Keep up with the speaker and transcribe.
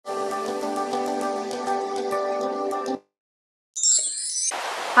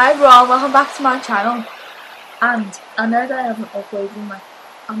Hi everyone, welcome back to my channel. And I know that I haven't uploaded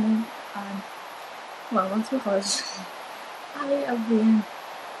that's because I have been,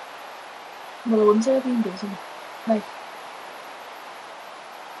 I wouldn't say I've been busy, like,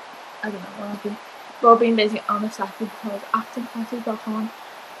 I don't know what I've been, but I've been busy on a Saturday because acting classes got on,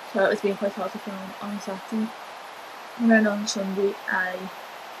 so it's been quite hard to film on a Saturday, and then on Sunday I've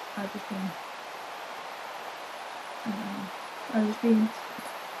just been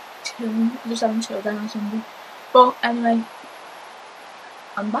chilling, just having chill down on Sunday. But anyway,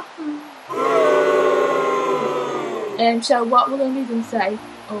 I'm back. So what we're going to be doing today,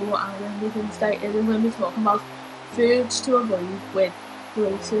 or what I'm going to be doing today, is I'm going to be talking about foods to avoid with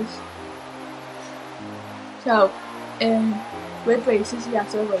braces. So, with braces you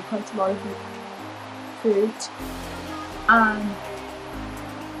have to avoid quite a lot of foods, and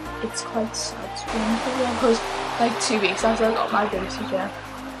it's quite sad to be honest with you, because like 2 weeks after I got my braces,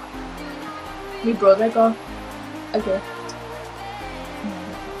 my brother got a gift,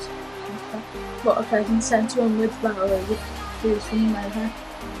 but a present sent to him with foods from America,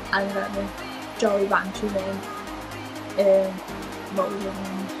 and he got me Jolly Ranchers what was it,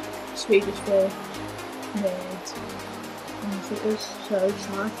 Swedish fish, nerds, and it was so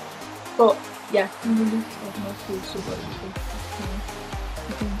sad. But yeah, I'm going to be talking about foods so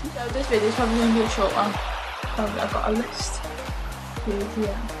this video is probably going to be a short one, because I've got a list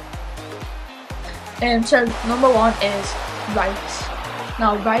here. So number one is rice.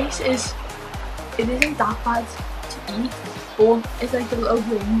 Now rice it isn't that bad to eat, but it's like the little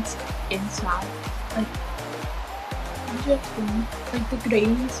grains inside, like the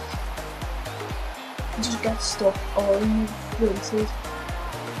grains just get stuck all in your braces,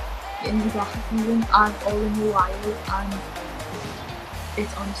 in your bracket even, and all in your wires, and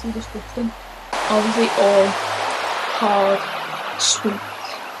it's honestly disgusting. Obviously all hard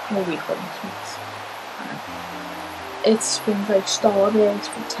sweets, maybe call them sweets. It's things like Starbase,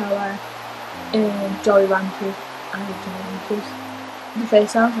 Frutella, Jolly Ranchers, and Jolly Ranchers. The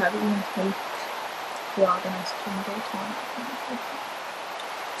first time I've ever been cakes, they are the nicest ones all the time.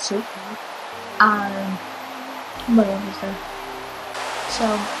 So good. And what else is there? So,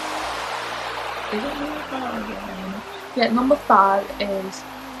 is it number 5? Yeah, number 5 is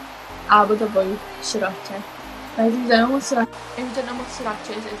I would avoid sriracha. Now, if you don't know what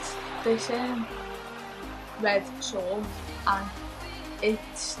sriracha is, it's this red sauce, and it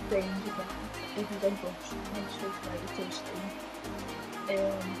stains your breath if you don't brush. Make sure it's it does stain.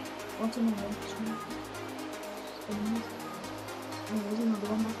 What's another one? Stains. There's another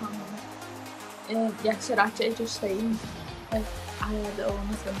one I can't remember. Yeah, sriracha, it just stains. Like, I had it all on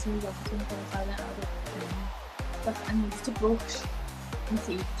my skin, so I didn't have it. But I needed to brush my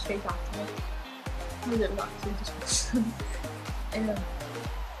teeth straight after it. Because it was actually disgusting. Yeah,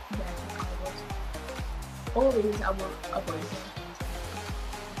 all these I will avoid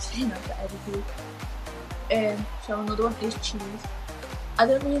saying that for every food. So another one is cheese. I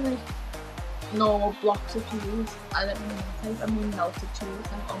don't mean like normal blocks of cheese, I don't mean that type, I mean melted cheese,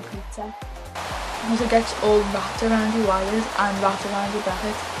 like on pizza. Because it gets all wrapped around your wires and wrapped around your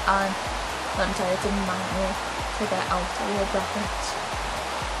brackets, and let me tell you, it's a nightmare to get out of your brackets.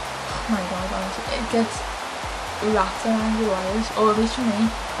 Oh my god, honestly, it gets wrapped around your wires, or at least for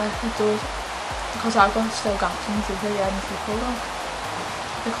me, like it does. Because I've got still gaps in the teeth here, and the pulled off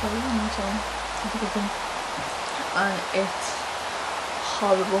the clothing, so that's a good thing. And it's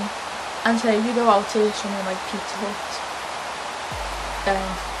horrible. And so if you go out to somewhere like Pizza Hut,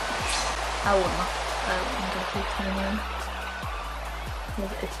 I wouldn't go pizza anymore,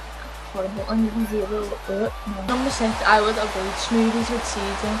 because it's horrible, and you can see a little Number 6, I would avoid smoothies with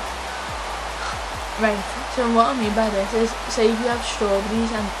seeds in. Right, so what I mean by this is, say if you have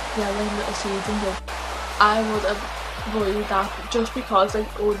strawberries and you have like little seeds in them, I would avoid that, just because like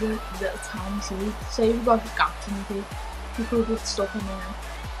all the little tiny seeds, say if you've got gaps in your teeth, you could get stuck in there.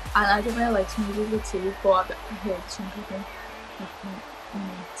 And I don't really like smoothies with seeds, but I've heard some people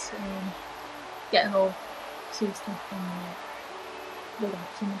getting all seeds stuck in the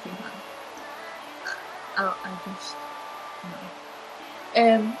gaps in your teeth. I just,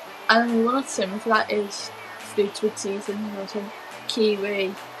 no. And the one that's similar to that is fruits with seeds in them, so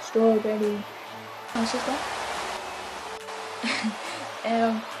kiwi, strawberry, what else is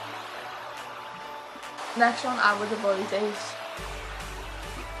there? Next one I would avoid is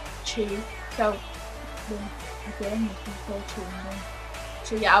cheese. So, again, it's called cheese.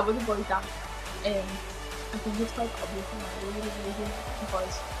 So yeah, I would avoid that. I think it's quite obvious and I would avoid it,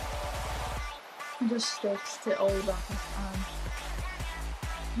 because it just sticks to all the brackets, and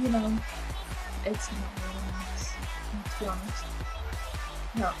you know, it's not really nice, to be honest.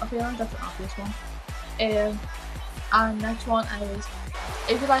 No, I feel like that's an obvious one. And next one is,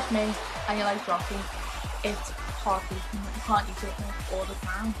 if you're like me and you like broccoli, it's heartbreaking that you can't eat it like all the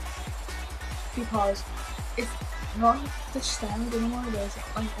time because it's not the stem, I don't know what it is,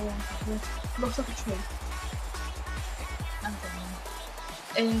 like all on top of it. It looks like a tree. I don't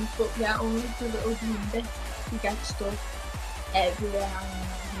know. But yeah, all of the little green bits, you get stuck everywhere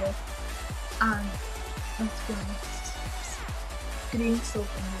around here. And let's be honest, green stuff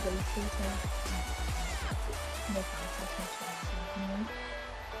in the bakery,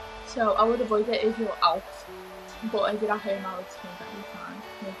 so I would avoid it if you're out, but if you're at home, I would say that you can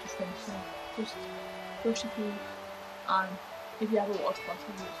just finish it. Just brush your teeth, and if you have a water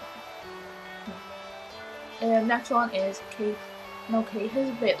bottle, use it. Next one is cake. Now cake is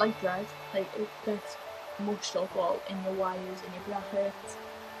a bit like bread, like it gets mushed up all in your wires, in your brackets,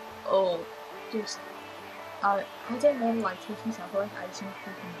 or just, I don't really like cake myself, I like icing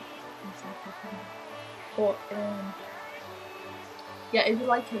cake myself. But yeah, if you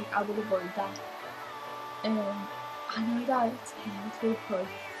like cake, I would avoid that. I know that it's good because,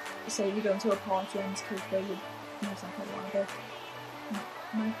 say you're going to a party and it's cake there, you'd most likely want it.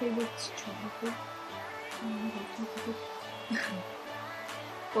 My favourite's chocolate.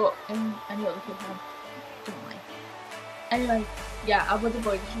 But any other cake I don't like. Anyway, yeah, I would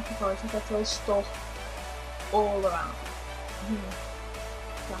avoid it just because it gets all stuff all around.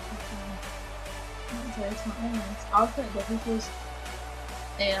 So it's not very nice. I was quite lucky because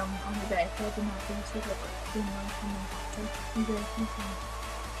on the day I didn't have things to get like doing my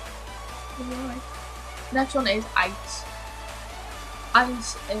Alright. Next one is ice.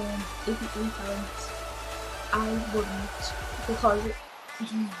 Ice, if you eat ice, I wouldn't, because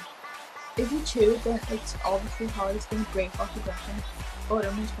if you chew it, then it's obviously hard, it's going to break off your brushing, or it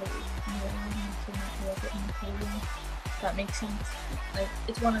almost like that makes sense. Like,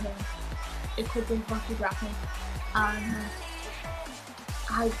 it's one of them. It could break off your brushing, and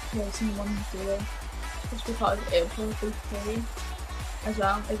I personally wouldn't do it, just because it would probably pain as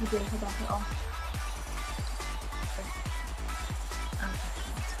well if you break your bracket off.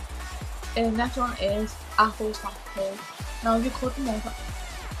 Next one is apple popcorn. Now if you cut them off,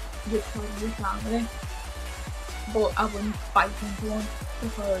 you'd probably can with it, but I wouldn't bite into one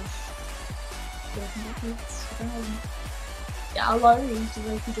because yeah, a lot of these is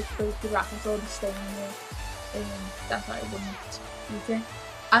like you just break the brackets or the stain in there, that's why I wouldn't eat it.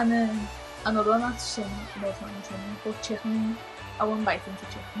 And then another one that's similar, but chicken, I wouldn't bite into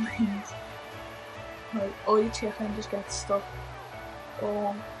chicken wings. Like, all your chicken just gets stuck,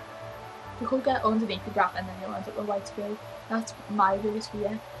 or you could get underneath the bracket and then you'll end up with white food. That's my biggest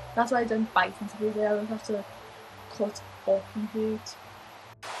fear. That's why I don't bite into food. I always have to cut open food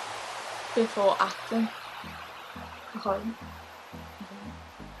before acting.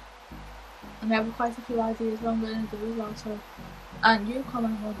 And I have quite a few ideas what I'm going to do as well. So, and you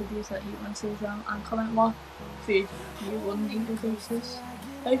comment what videos that you want to see as well, and comment what food you wouldn't eat with this.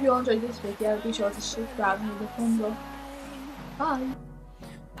 If you enjoyed this video, be sure to subscribe and leave a thumbs up. Bye!